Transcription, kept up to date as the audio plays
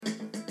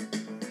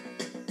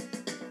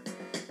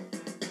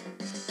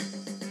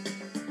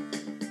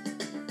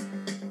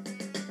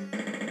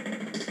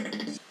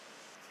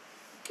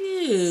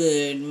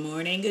Good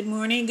morning, good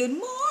morning, good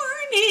morning.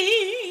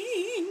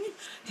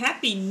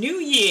 Happy New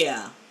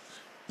Year.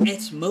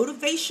 It's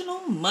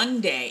Motivational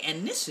Monday,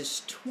 and this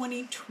is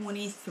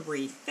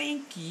 2023.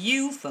 Thank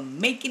you for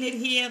making it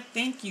here.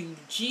 Thank you,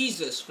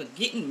 Jesus, for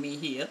getting me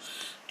here.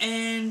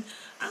 And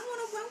I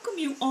want to welcome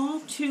you all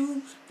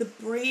to the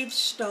Brave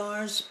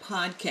Stars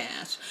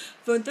podcast.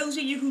 For those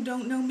of you who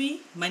don't know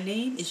me, my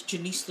name is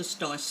Janice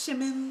LaStar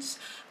Simmons.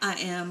 I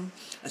am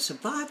a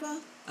survivor,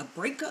 a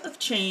breaker of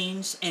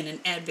chains, and an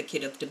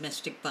advocate of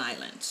domestic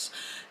violence.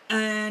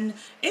 And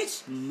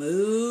it's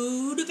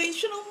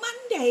Motivational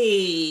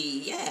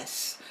Monday.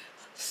 Yes.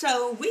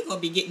 So we're going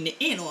to be getting it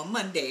in on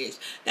Mondays.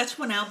 That's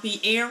when I'll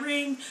be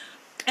airing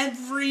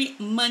every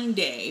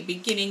Monday,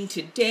 beginning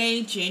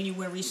today,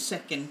 January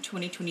 2nd,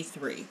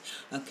 2023.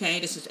 Okay,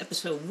 this is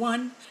episode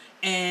 1,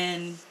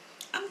 and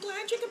I'm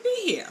glad you could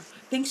be here.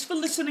 Thanks for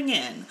listening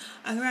in.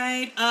 All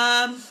right.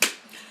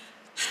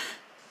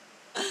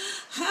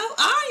 How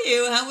are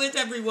you? How is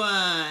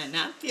everyone?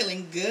 I'm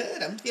feeling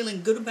good. I'm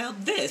feeling good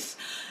about this.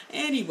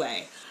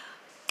 Anyway,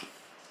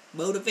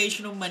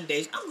 Motivational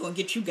Mondays. I'm going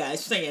to get you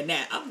guys saying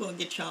that. I'm going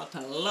to get y'all to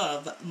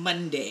love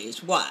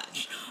Mondays.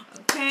 Watch.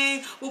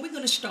 Okay? Well, we're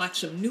going to start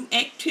some new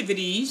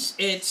activities.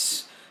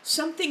 It's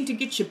something to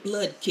get your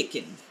blood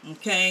kicking.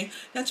 Okay?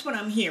 That's what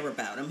I'm here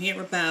about. I'm here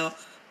about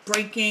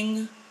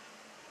breaking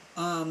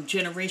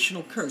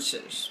generational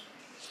curses.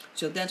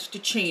 So that's the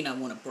chain I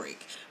want to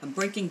break. I'm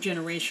breaking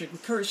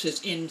generational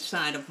curses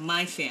inside of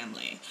my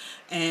family.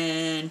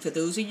 And for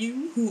those of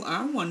you who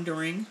are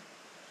wondering,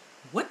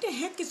 what the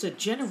heck is a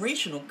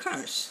generational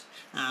curse?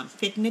 I'm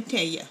fitting to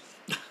tell you.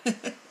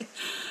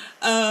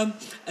 A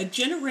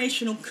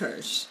generational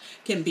curse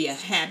can be a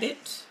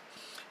habit,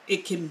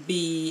 it can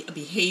be a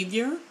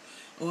behavior,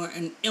 or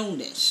an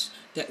illness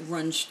that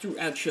runs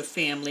throughout your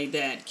family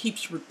that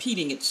keeps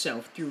repeating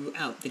itself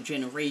throughout the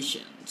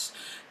generations.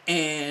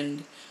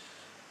 And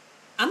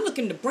I'm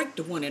looking to break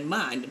the one in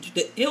mine.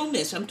 The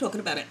illness, I'm talking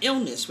about an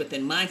illness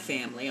within my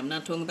family. I'm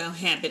not talking about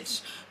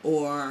habits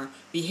or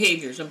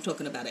behaviors. I'm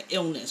talking about an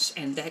illness.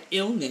 And that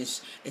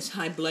illness is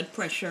high blood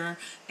pressure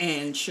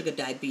and sugar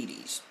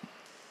diabetes.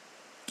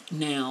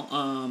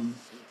 Now,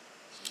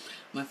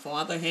 my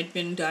father had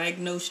been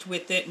diagnosed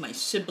with it. My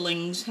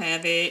siblings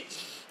have it.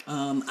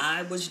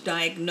 I was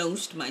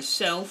diagnosed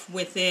myself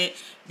with it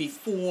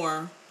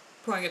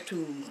prior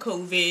to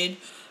COVID.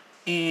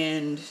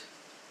 And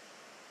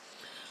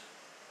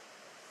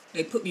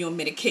they put me on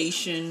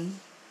medication,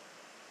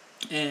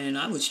 and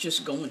I was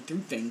just going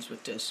through things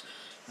with this,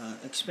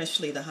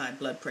 especially the high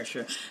blood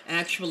pressure.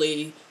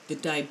 Actually, the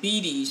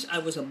diabetes, I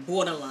was a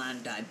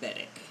borderline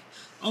diabetic.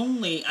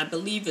 I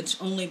believe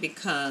it's only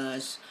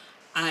because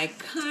I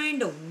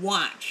kind of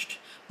watched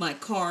my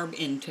carb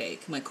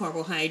intake, my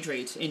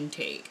carbohydrates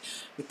intake,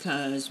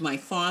 because my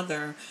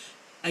father,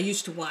 I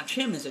used to watch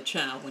him as a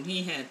child when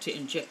he had to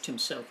inject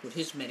himself with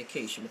his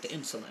medication, with the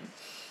insulin.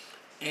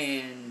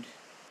 And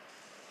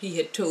he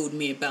had told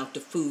me about the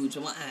foods.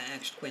 Well, I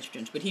asked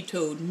questions, but he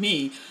told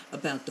me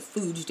about the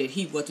foods that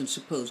he wasn't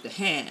supposed to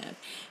have.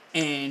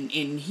 And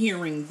in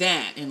hearing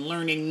that and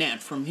learning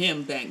that from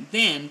him back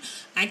then,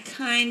 I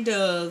kind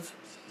of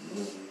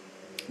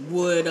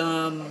would,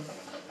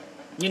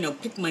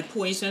 pick my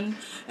poison.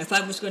 If I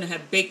was going to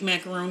have baked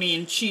macaroni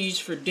and cheese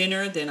for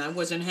dinner, then I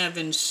wasn't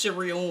having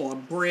cereal or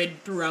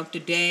bread throughout the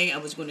day. I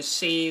was going to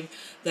save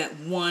that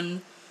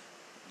one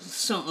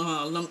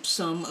lump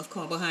sum of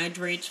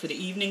carbohydrates for the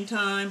evening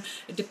time.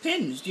 It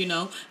depends,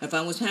 If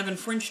I was having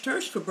French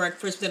toast for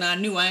breakfast, then I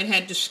knew I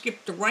had to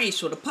skip the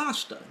rice or the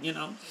pasta,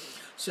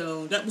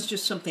 So that was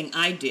just something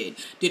I did.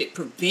 Did it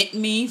prevent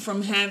me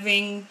from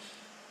having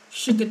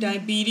sugar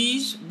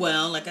diabetes?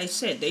 Well, like I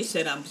said, they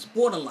said I was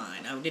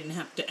borderline. I didn't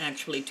have to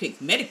actually take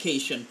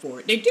medication for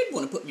it. They did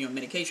want to put me on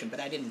medication,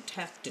 but I didn't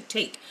have to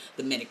take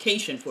the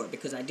medication for it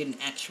because I didn't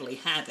actually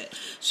have it.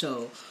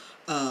 So,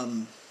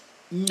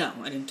 no,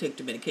 I didn't take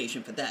the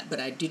medication for that,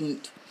 but I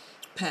didn't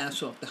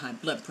pass off the high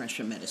blood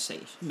pressure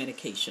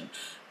medication.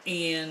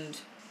 And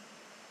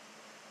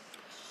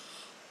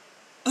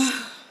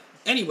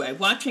anyway,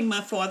 watching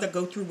my father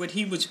go through what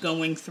he was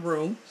going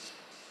through,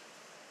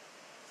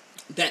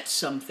 that's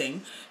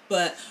something.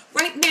 But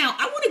right now,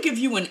 I want to give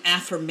you an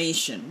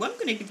affirmation. Well, I'm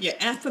going to give you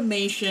an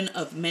affirmation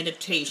of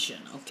meditation,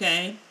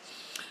 okay?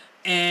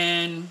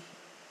 And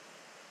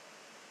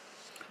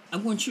I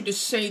want you to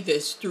say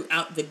this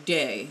throughout the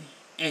day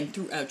and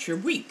throughout your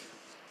week,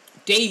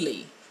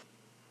 daily.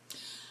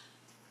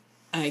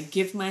 I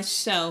give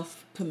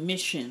myself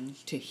permission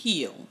to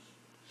heal.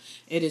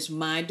 It is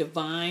my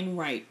divine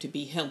right to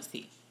be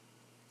healthy.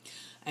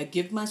 I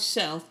give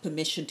myself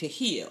permission to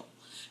heal.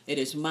 It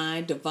is my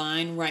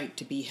divine right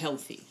to be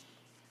healthy.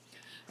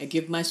 I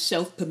give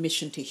myself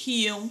permission to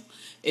heal.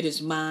 It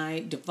is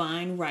my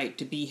divine right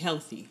to be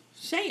healthy.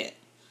 Say it.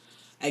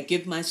 I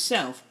give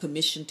myself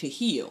permission to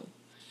heal.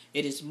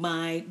 It is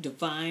my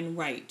divine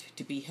right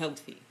to be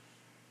healthy.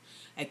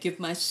 I give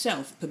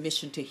myself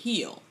permission to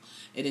heal.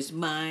 It is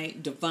my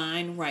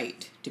divine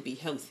right to be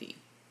healthy.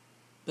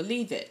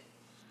 Believe it.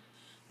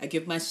 I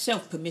give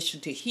myself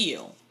permission to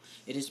heal.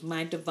 It is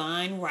my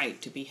divine right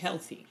to be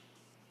healthy.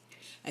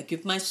 I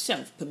give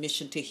myself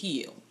permission to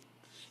heal.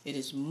 It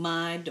is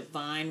my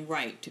divine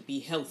right to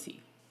be healthy.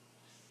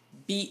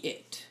 Be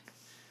it.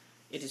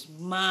 It is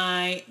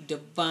my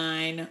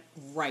divine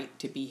right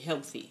to be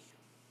healthy.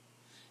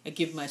 I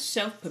give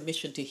myself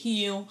permission to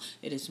heal.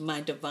 It is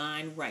my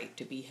divine right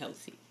to be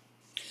healthy.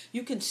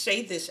 You can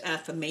say this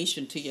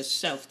affirmation to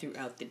yourself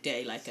throughout the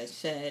day, like I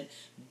said,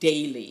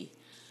 daily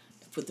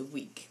for the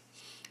week.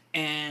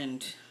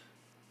 And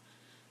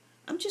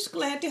I'm just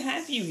glad to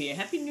have you here.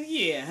 Happy New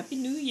Year. Happy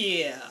New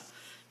Year.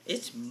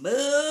 It's Motivational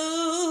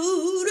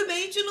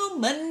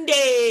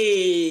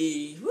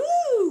Monday.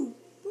 Woo!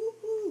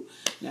 Woo-hoo.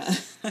 Now,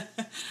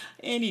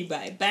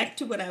 anyway, back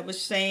to what I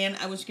was saying.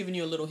 I was giving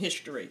you a little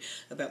history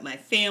about my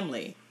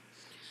family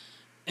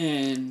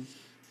and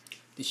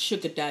the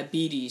sugar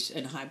diabetes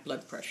and high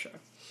blood pressure.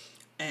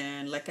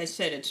 And like I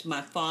said, it's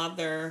my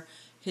father.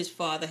 His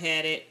father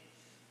had it.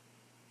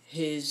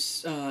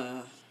 His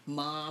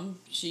mom,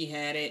 she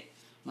had it.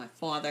 My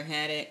father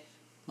had it.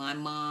 My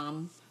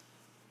mom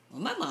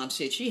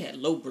said she had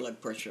low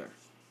blood pressure.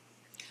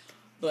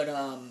 But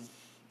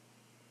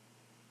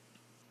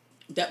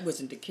that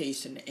wasn't the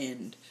case in the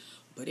end.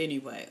 But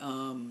anyway,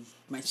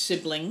 my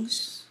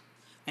siblings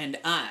and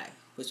I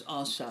was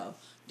also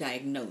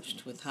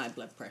diagnosed with high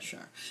blood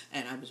pressure.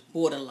 And I was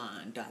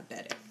borderline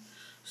diabetic.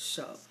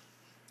 So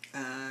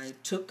I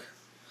took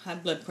high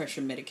blood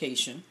pressure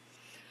medication.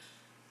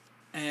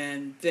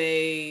 And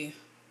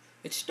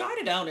it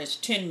started out as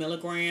 10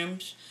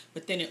 milligrams,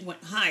 but then it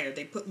went higher.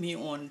 They put me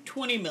on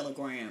 20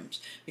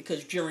 milligrams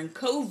because during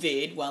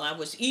COVID, while I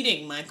was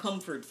eating my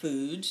comfort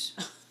foods,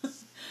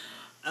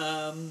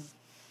 I'm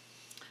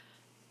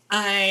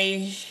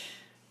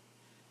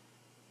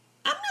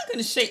not going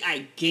to say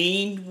I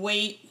gained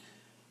weight.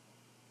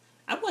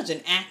 I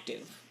wasn't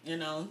active, you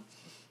know.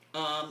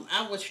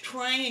 I was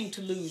trying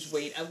to lose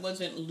weight. I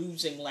wasn't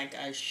losing like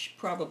I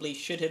probably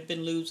should have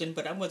been losing,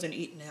 but I wasn't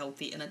eating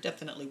healthy, and I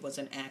definitely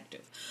wasn't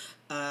active.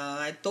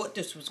 I thought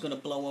this was going to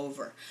blow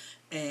over.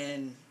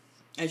 And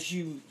as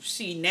you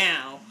see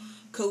now,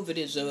 COVID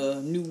is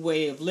a new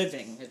way of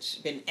living. It's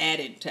been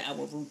added to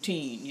our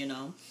routine, you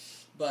know.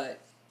 But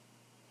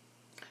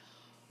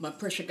my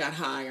pressure got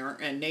higher,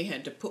 and they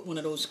had to put one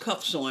of those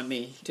cuffs on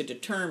me to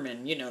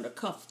determine, you know, the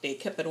cuff. They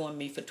kept it on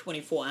me for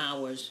 24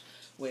 hours,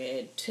 where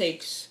it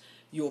takes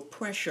your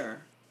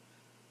pressure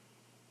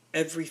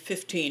every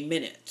 15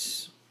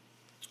 minutes.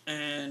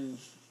 And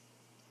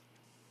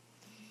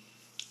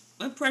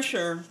my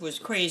pressure was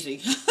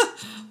crazy.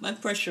 My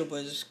pressure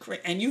was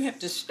crazy. And you have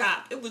to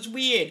stop. It was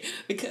weird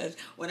because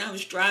when I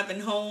was driving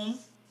home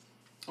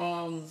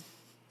from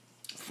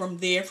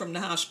the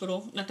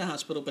hospital, not the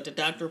hospital, but the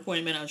doctor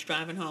appointment, I was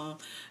driving home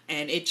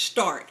and it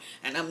start.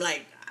 And I'm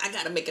like, I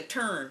got to make a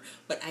turn,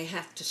 but I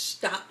have to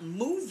stop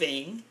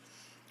moving,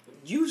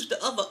 use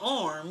the other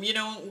arm, you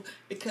know,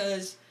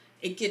 because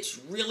it gets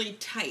really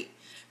tight.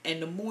 And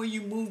the more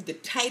you move, the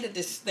tighter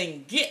this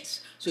thing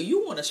gets. So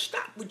you want to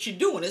stop what you're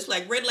doing. It's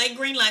like red light,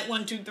 green light,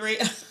 1, 2, 3.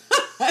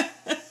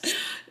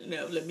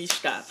 No, let me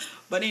stop.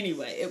 But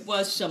anyway, it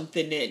was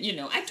something that, you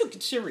know, I took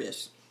it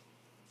serious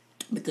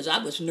because I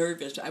was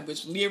nervous. I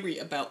was leery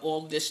about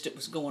all this that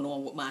was going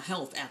on with my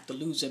health after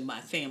losing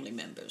my family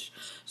members.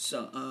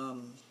 So,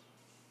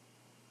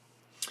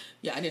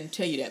 yeah, I didn't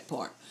tell you that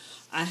part.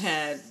 I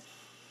had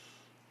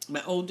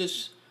my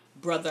oldest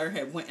brother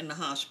had went in the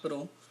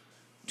hospital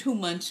 2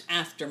 months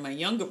after my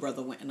younger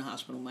brother went in the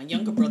hospital. My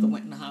younger brother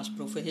went in the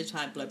hospital for his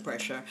high blood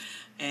pressure,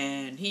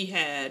 and he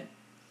had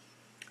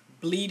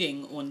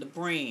bleeding on the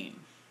brain,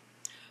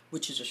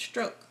 which is a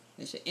stroke.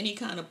 They said any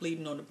kind of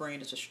bleeding on the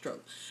brain is a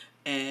stroke.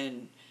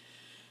 And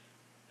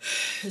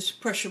his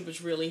pressure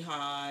was really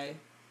high.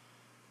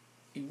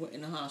 He went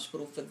in the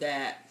hospital for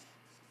that.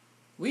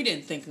 We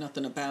didn't think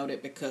nothing about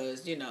it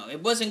because, you know,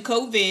 it wasn't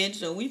COVID,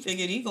 so we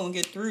figured he gonna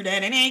get through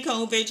that. It ain't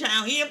COVID,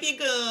 child. He'll be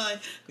good.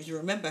 Because you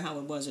remember how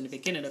it was in the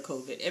beginning of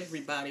COVID.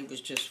 Everybody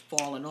was just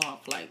falling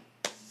off like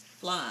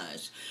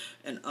flies.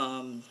 And,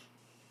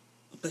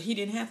 but he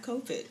didn't have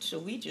COVID, so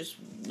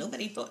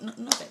nobody thought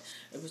nothing of it.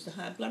 It was the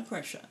high blood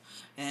pressure.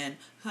 And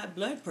high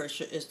blood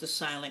pressure is the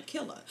silent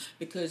killer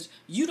because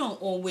you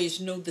don't always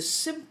know the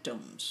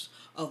symptoms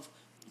of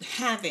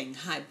having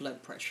high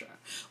blood pressure.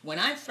 When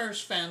I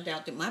first found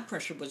out that my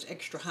pressure was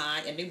extra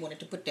high and they wanted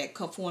to put that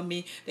cuff on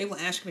me, they were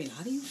asking me,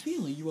 how do you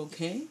feel? Are you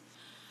okay?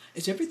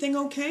 Is everything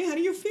okay? How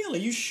do you feel? Are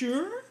you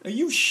sure? Are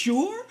you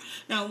sure?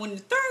 Now, when the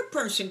third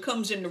person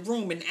comes in the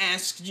room and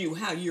asks you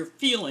how you're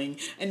feeling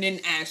and then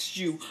asks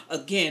you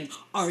again,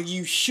 are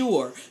you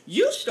sure?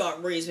 You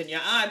start raising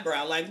your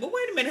eyebrow like, well,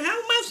 wait a minute, how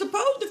am I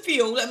supposed to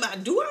feel? Do I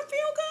feel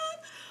good?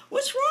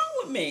 What's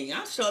wrong with me?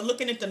 I started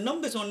looking at the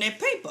numbers on their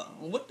paper,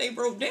 what they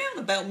wrote down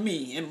about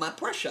me and my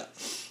pressure.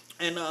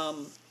 And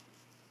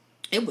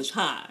it was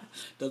high.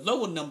 The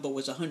lower number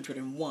was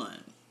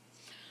 101.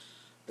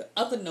 The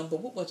other number,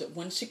 what was it,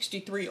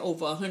 163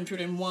 over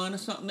 101 or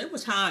something? It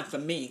was high for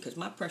me because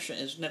my pressure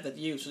is never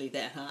usually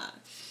that high.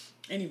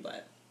 Anyway,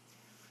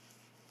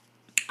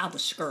 I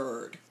was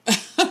scared.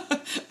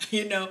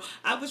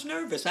 I was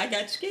nervous. I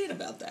got scared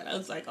about that. I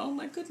was like, oh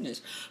my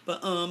goodness.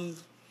 But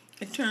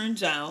it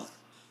turns out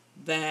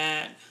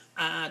that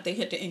they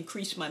had to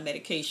increase my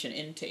medication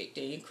intake.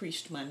 They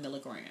increased my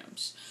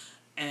milligrams.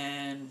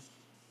 And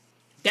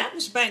that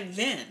was back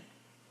then.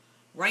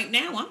 Right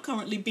now, I'm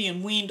currently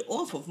being weaned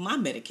off of my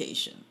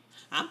medication.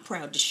 I'm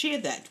proud to share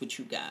that with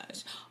you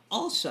guys.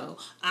 Also,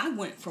 I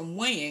went from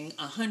weighing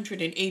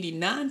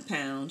 189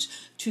 pounds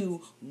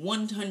to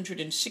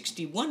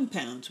 161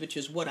 pounds, which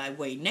is what I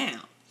weigh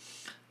now.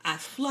 I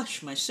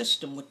flush my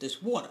system with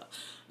this water.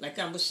 Like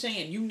I was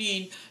saying, you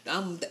need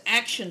the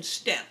action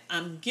step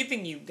I'm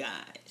giving you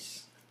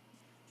guys.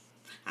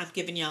 I'm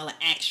giving y'all an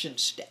action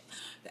step.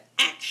 The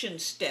action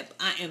step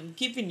I am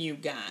giving you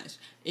guys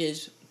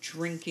is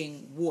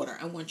drinking water.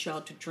 I want y'all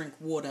to drink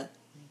water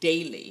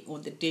daily,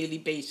 on the daily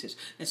basis.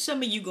 And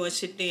some of you going to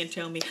sit there and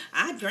tell me,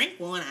 I drink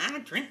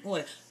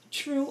water.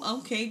 True,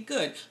 okay,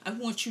 good. I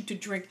want you to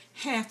drink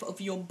half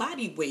of your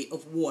body weight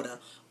of water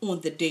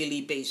on the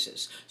daily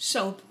basis.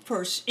 So,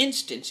 first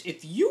instance,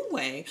 if you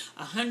weigh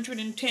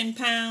 110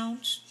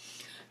 pounds,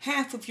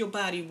 half of your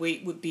body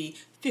weight would be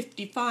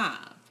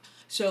 55.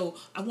 So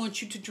I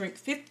want you to drink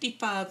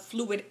 55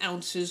 fluid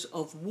ounces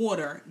of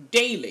water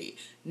daily.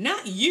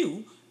 Not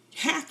you,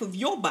 half of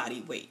your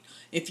body weight.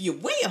 If you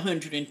weigh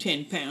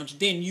 110 pounds,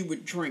 then you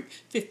would drink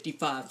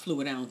 55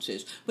 fluid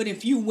ounces. But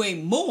if you weigh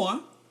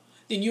more,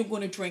 then you're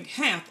going to drink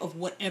half of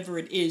whatever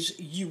it is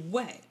you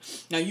weigh.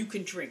 Now you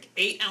can drink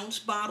 8-ounce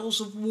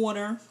bottles of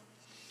water.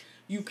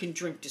 You can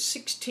drink the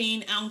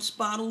 16-ounce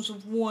bottles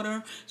of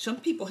water. Some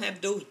people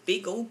have those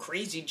big old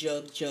crazy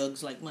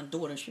jugs. Like my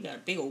daughter, she got a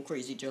big old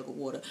crazy jug of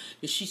water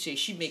that she says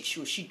she makes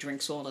sure she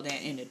drinks all of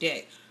that in a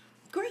day.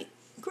 Great.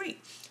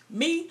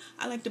 Me,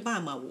 I like to buy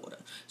my water.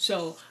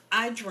 So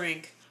I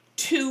drink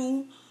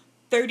 2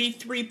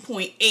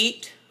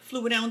 33.8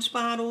 fluid ounce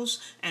bottles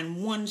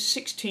and one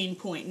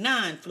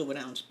 16.9 fluid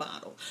ounce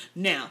bottle.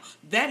 Now,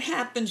 that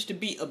happens to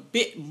be a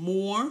bit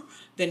more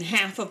than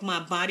half of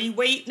my body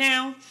weight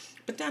now.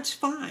 But that's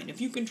fine.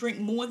 If you can drink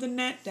more than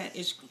that, that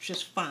is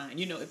just fine.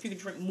 If you can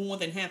drink more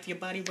than half your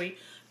body weight,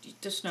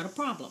 that's not a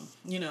problem.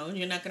 You're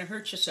not going to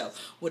hurt yourself.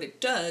 What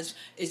it does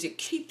is it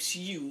keeps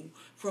you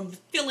from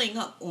filling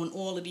up on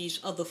all of these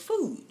other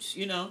foods.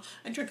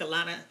 I drink a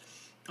lot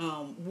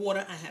of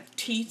water. I have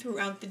tea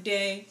throughout the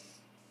day.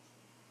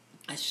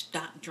 I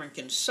stopped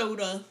drinking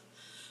soda.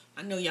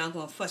 I know y'all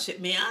going to fuss at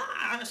me.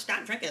 I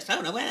stopped drinking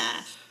soda.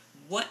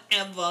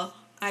 Whatever.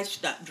 I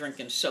stopped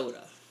drinking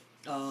soda.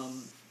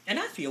 And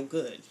I feel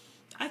good.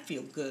 I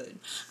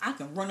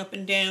can run up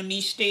and down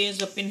these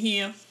stairs up in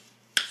here.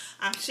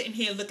 I'm sitting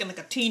here looking like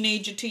a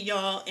teenager to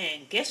y'all.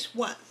 And guess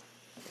what?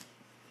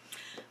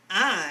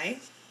 I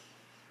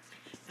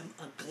am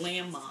a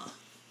glamour.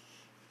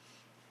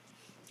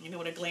 You know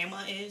what a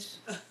glamour is?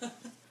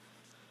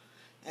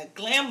 A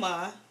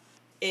glamour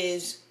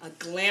is a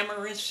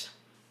glamorous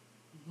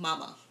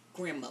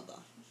grandmother.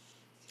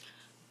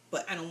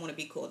 But I don't want to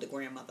be called a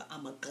grandmother.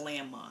 I'm a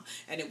glamour.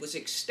 And it was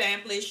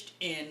established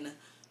in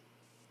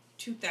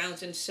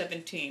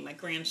 2017. My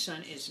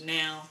grandson is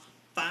now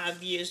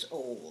 5 years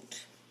old.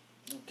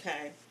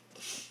 Okay?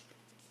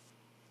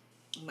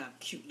 My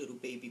cute little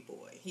baby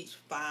boy. He's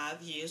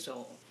 5 years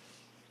old.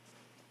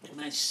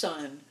 My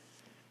son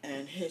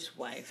and his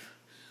wife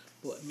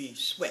bought me a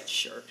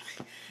sweatshirt.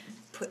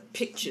 Put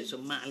pictures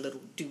of my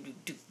little doop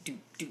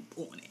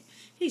on it.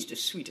 He's the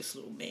sweetest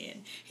little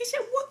man. He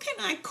said, what can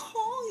I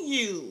call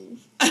you?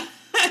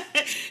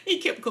 He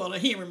kept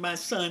hearing my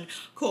son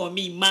call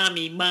me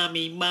mommy.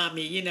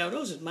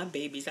 Those are my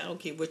babies. I don't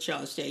care what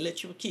y'all say.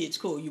 Let your kids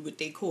call you what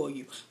they call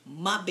you.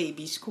 My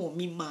babies call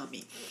me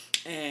mommy.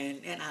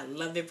 And I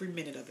love every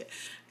minute of it.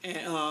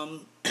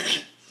 And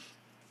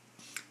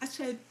I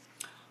said,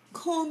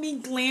 call me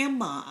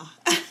Glamour.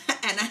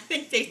 And I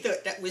think they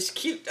thought that was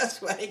cute.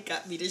 That's why they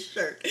got me this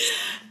shirt.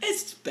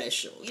 It's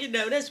special.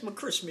 That's my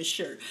Christmas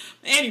shirt.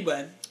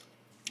 Anyway,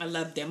 I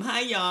love them. Hi,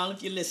 y'all,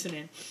 if you're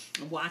listening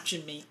and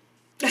watching me.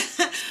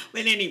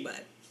 But anyway,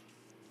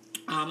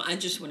 I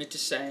just wanted to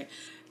say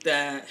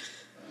that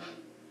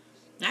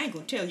I ain't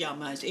going to tell y'all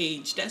my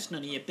age. That's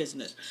none of your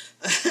business.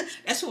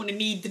 That's on a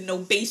need-to-know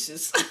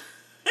basis.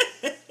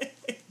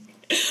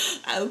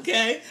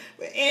 Okay?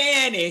 But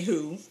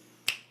anywho,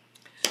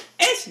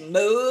 it's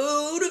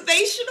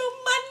Motivational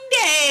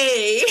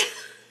Monday.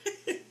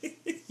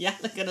 Y'all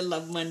are going to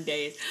love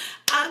Mondays.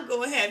 I'm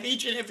going to have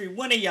each and every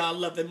one of y'all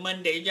loving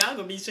Mondays. Y'all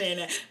going to be saying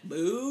that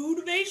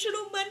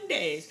Motivational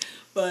Mondays.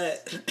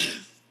 But,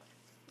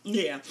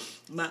 yeah,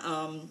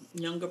 my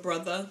younger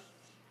brother,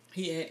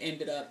 he had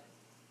ended up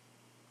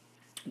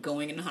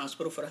going in the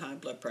hospital for the high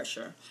blood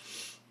pressure.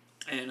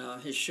 And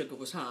his sugar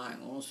was high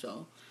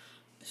also.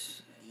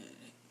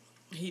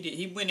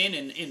 He went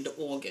in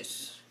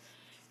August.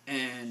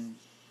 And,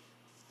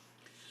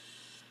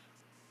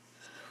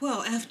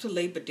 well, after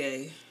Labor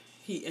Day,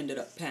 he ended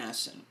up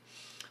passing.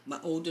 My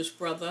oldest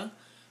brother,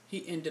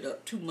 he ended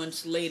up 2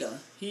 months later,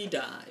 he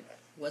died.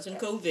 Wasn't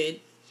COVID.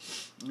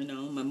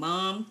 My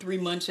mom, 3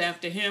 months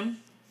after him,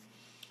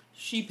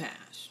 she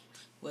passed.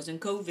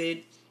 Wasn't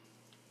COVID.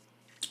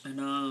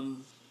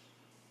 And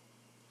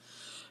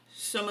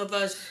some of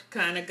us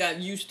kind of got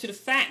used to the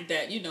fact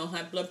that,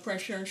 high blood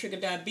pressure and sugar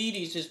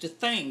diabetes is the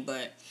thing,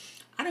 but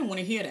I didn't want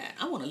to hear that.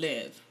 I want to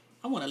live.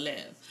 I want to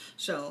live.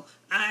 So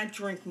I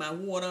drink my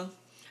water.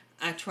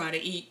 I try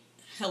to eat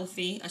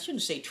healthy. I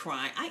shouldn't say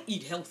try. I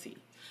eat healthy.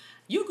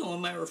 You go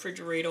in my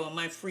refrigerator or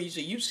my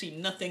freezer, you see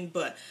nothing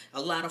but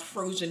a lot of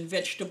frozen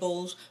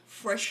vegetables,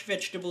 fresh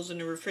vegetables in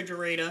the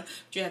refrigerator.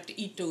 But you have to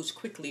eat those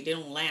quickly. They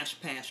don't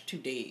last past 2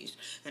 days.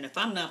 And if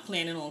I'm not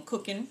planning on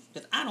cooking,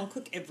 because I don't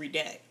cook every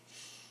day,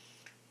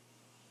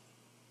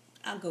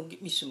 I'll go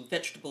get me some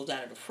vegetables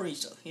out of the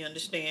freezer. You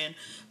understand?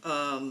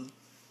 I'm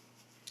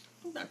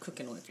not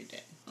cooking every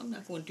day. I'm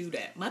not going to do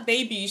that.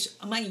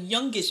 My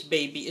youngest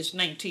baby is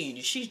 19,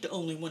 and she's the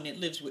only one that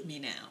lives with me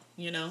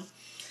now,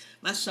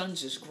 My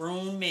sons is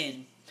grown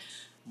men.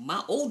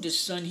 My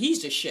oldest son,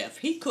 he's a chef.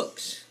 He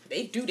cooks.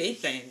 They do their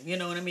thing, you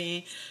know what I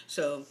mean?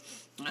 So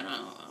I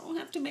don't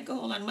have to make a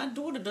whole lot. My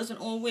daughter doesn't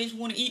always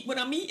want to eat what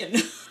I'm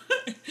eating.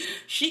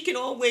 She can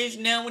always,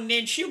 now and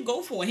then, she'll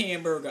go for a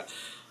hamburger.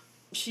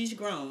 She's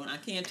grown. I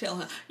can't tell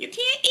her, you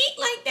can't eat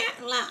like that.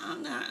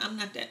 I'm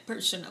not that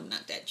person. I'm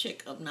not that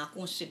chick. I'm not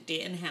going to sit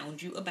there and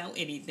hound you about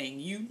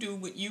anything. You do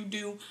what you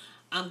do.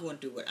 I'm going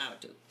to do what I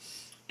do.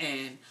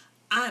 And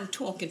I'm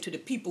talking to the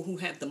people who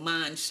have the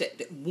mindset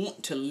that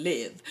want to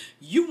live.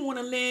 You want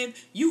to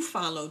live, you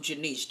follow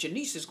Janice.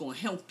 Janice is going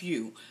to help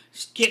you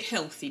get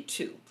healthy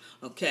too.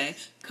 Okay?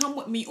 Come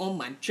with me on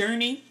my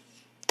journey.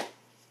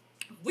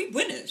 We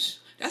winners.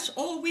 That's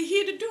all we're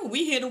here to do.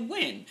 We're here to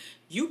win.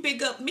 You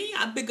big up me,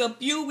 I big up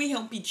you. We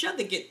help each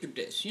other get through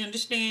this. You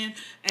understand?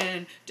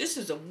 And this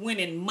is a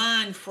winning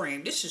mind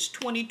frame. This is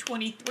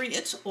 2023.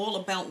 It's all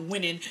about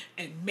winning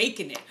and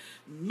making it.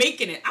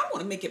 I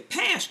want to make it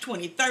past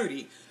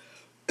 2030.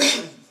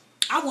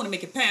 I want to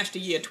make it past the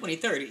year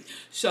 2030.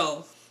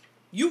 So,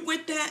 you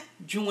with that?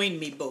 Join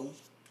me, boo.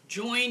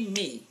 Join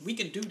me. We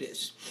can do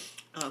this.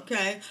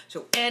 Okay?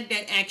 So, add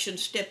that action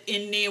step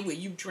in there where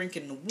you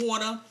drinking the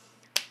water.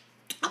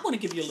 I want to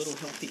give you a little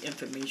healthy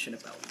information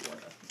about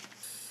water.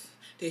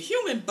 The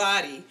human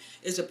body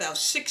is about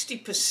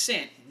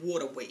 60%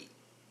 water weight.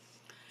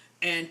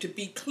 And to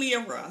be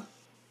clearer,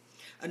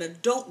 an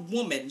adult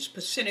woman's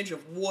percentage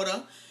of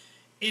water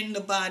in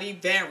the body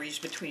varies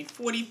between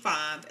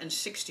 45 and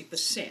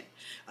 60%.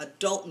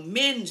 Adult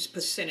men's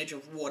percentage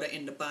of water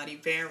in the body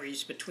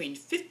varies between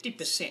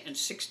 50% and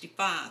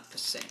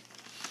 65%.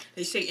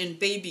 They say in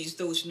babies,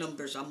 those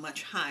numbers are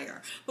much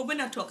higher. But we're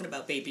not talking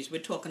about babies. We're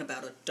talking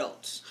about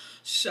adults.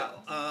 So,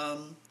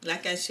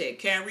 like I said,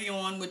 carry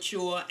on with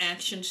your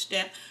action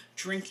step.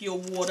 Drink your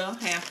water,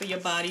 half of your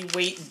body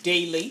weight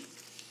daily.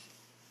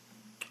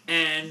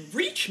 And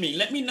reach me.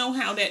 Let me know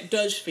how that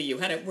does for you,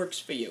 how that works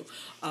for you.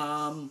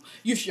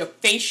 Your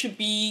face should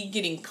be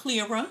getting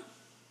clearer.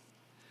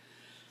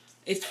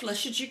 It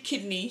flushes your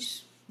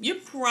kidneys. You're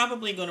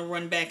probably going to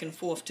run back and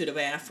forth to the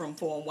bathroom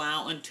for a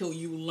while until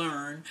you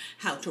learn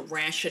how to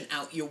ration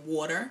out your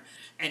water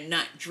and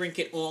not drink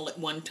it all at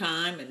one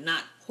time and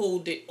not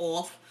hold it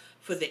off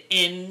for the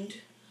end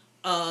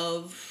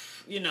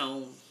of,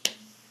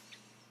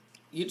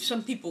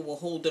 some people will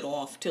hold it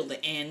off till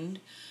the end.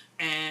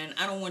 And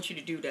I don't want you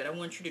to do that. I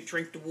want you to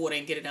drink the water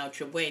and get it out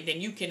your way. Then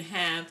you can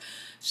have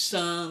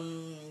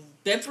some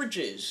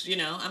beverages.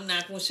 I'm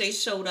not going to say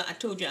soda. I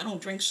told you I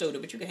don't drink soda,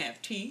 but you can have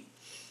tea.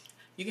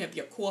 You can have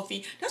your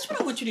coffee. That's what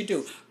I want you to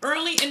do.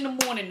 Early in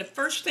the morning, the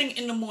first thing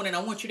in the morning, I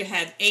want you to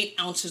have 8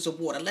 ounces of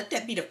water. Let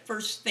that be the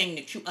first thing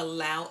that you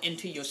allow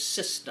into your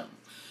system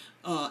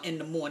in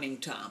the morning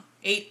time.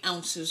 8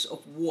 ounces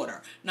of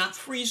water. Not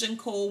freezing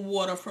cold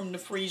water from the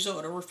freezer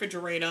or the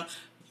refrigerator.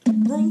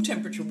 Room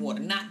temperature water.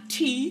 Not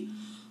tea.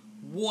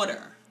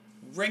 Water.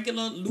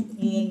 Regular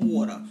lukewarm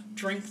water.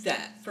 Drink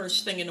that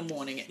first thing in the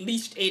morning. At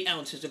least 8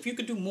 ounces. If you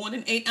could do more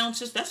than 8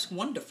 ounces, that's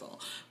wonderful.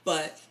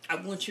 But I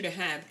want you to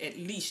have at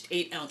least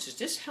 8 ounces.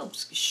 This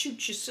helps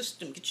shoot your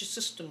system, get your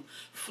system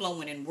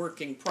flowing and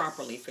working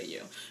properly for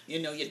you.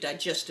 Your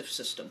digestive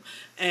system.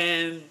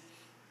 And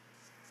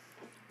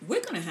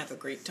we're going to have a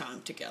great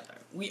time together.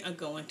 We are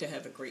going to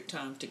have a great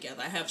time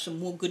together. I have some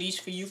more goodies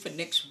for you for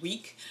next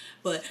week,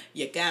 but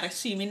you got to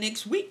see me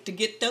next week to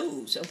get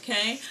those,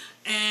 okay?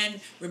 And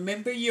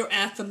remember your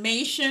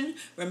affirmation.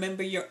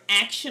 Remember your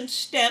action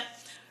step.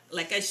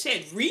 Like I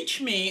said,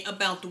 reach me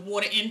about the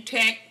water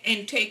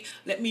intake.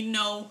 Let me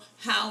know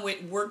how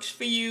it works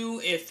for you,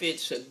 if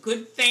it's a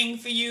good thing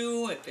for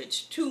you, if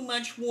it's too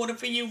much water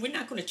for you. We're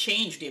not going to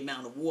change the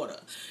amount of water.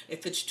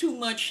 If it's too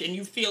much and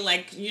you feel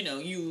like,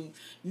 you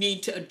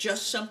need to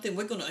adjust something,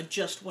 we're going to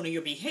adjust one of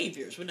your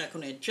behaviors. We're not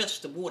going to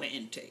adjust the water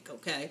intake,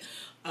 okay?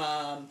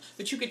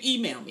 But you can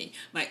email me.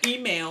 My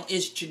email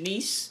is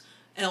Janice,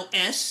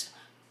 LS,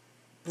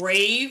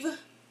 Brave,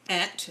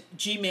 at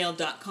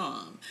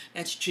gmail.com.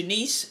 That's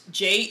Janice,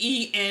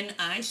 JENICELS,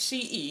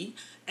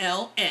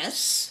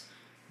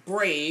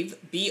 Brave,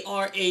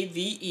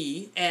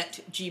 BRAVE, at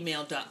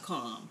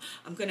gmail.com.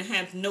 I'm going to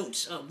have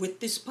notes with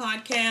this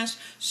podcast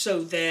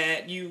so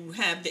that you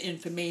have the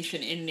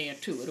information in there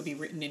too. It'll be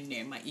written in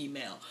there, my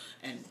email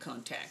and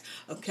contact.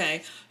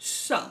 Okay,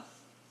 so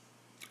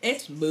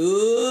It's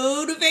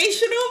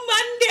Motivational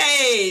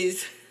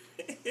Mondays.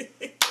 I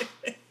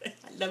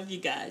love you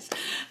guys.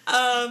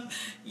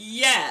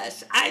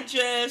 Yes, I'm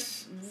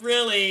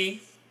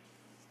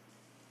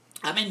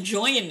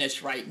enjoying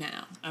this right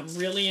now. I'm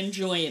really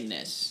enjoying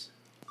this.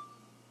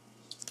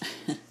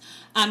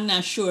 I'm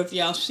not sure if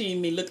y'all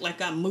seen me look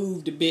like I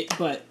moved a bit,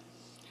 but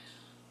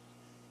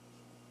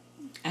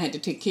I had to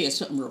take care of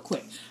something real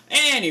quick.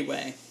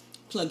 Anyway,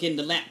 plug in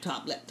the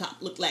laptop.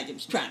 Laptop looked like it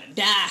was trying to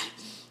die.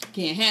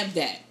 Can't have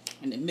that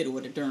in the middle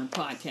of the darn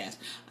podcast.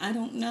 I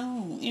don't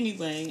know.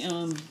 Anyway,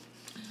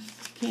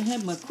 can't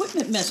have my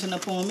equipment messing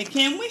up on me,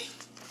 can we?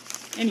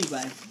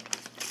 Anyway,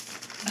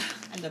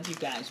 I love you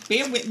guys.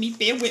 Bear with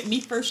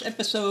me. First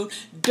episode,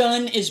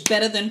 done is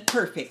better than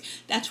perfect.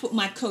 That's what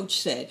my coach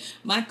said.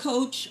 My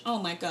coach, oh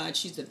my God,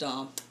 she's a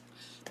doll.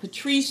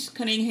 Patrice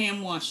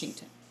Cunningham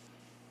Washington.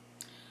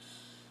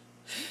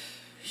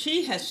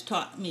 She has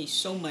taught me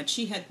so much.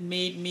 She has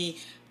made me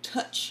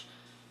touch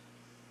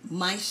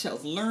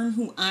myself, learn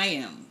who I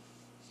am.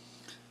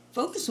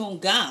 Focus on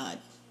God.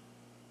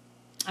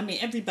 I mean,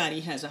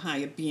 everybody has a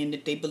higher being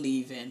that they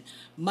believe in.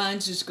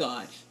 Mine's is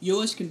God.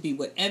 Yours can be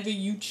whatever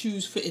you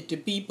choose for it to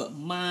be, but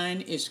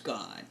mine is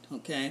God,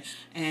 okay?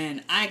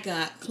 And I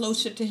got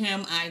closer to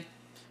him. I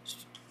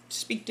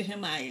speak to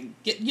him. I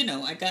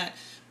got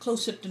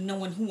closer to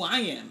knowing who I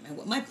am and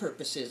what my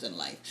purpose is in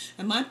life.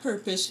 And my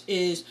purpose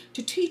is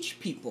to teach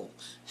people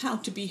how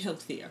to be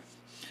healthier,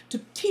 to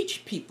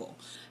teach people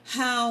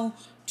how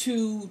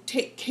to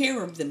take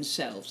care of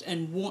themselves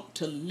and want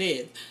to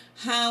live,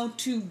 how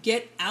to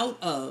get out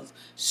of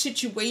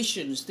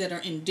situations that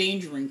are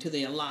endangering to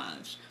their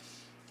lives.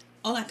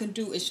 All I can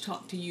do is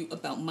talk to you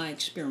about my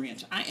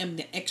experience. I am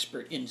the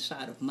expert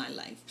inside of my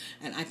life,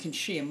 and I can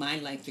share my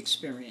life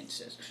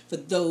experiences for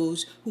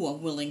those who are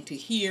willing to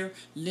hear,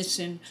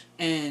 listen,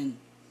 and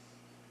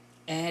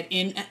add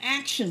in an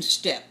action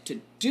step to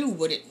do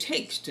what it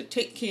takes to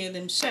take care of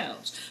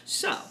themselves.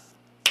 So,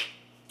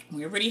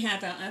 we already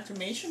have our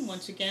information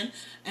once again,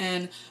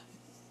 and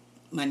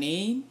my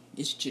name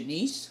is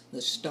Janice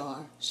the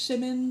Star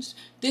Simmons.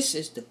 This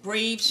is the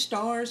Brave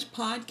Stars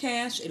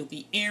podcast. It'll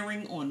be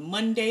airing on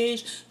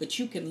Mondays, but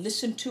you can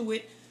listen to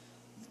it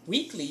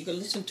weekly. You can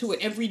listen to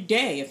it every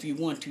day if you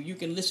want to. You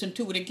can listen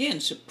to it again.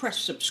 So press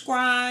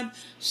subscribe,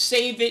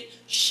 save it,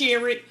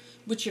 share it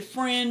with your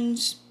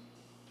friends.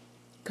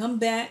 Come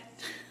back.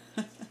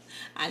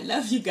 I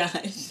love you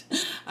guys.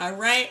 All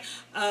right.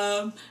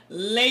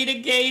 Later,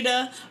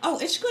 Gator. Oh,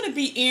 it's going to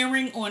be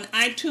airing on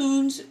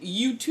iTunes,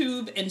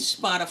 YouTube, and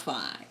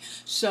Spotify.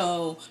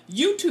 So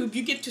YouTube,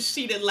 you get to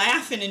see the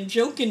laughing and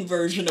joking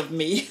version of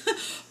me.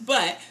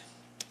 But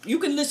you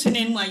can listen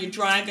in while you're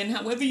driving,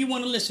 however you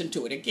want to listen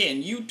to it.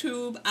 Again,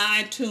 YouTube,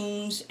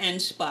 iTunes,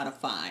 and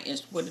Spotify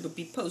is what it'll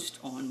be posted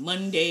on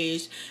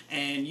Mondays.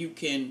 And you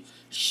can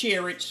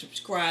share it,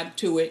 subscribe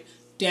to it,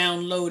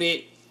 download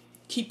it,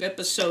 keep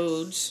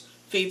episodes,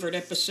 favorite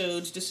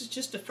episodes. This is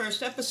just the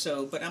first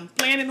episode, but I'm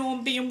planning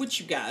on being with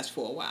you guys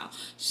for a while.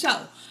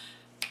 So,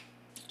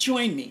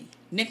 join me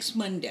next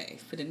Monday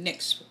for the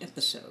next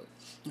episode.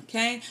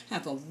 Okay?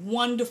 Have a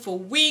wonderful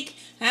week.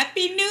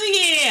 Happy New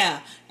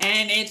Year!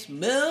 And it's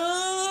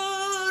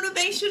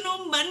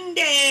Motivational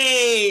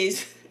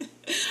Mondays.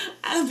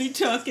 I'll be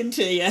talking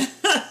to you.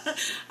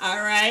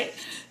 All right?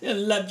 I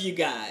love you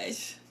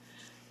guys.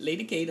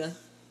 Later, Gator.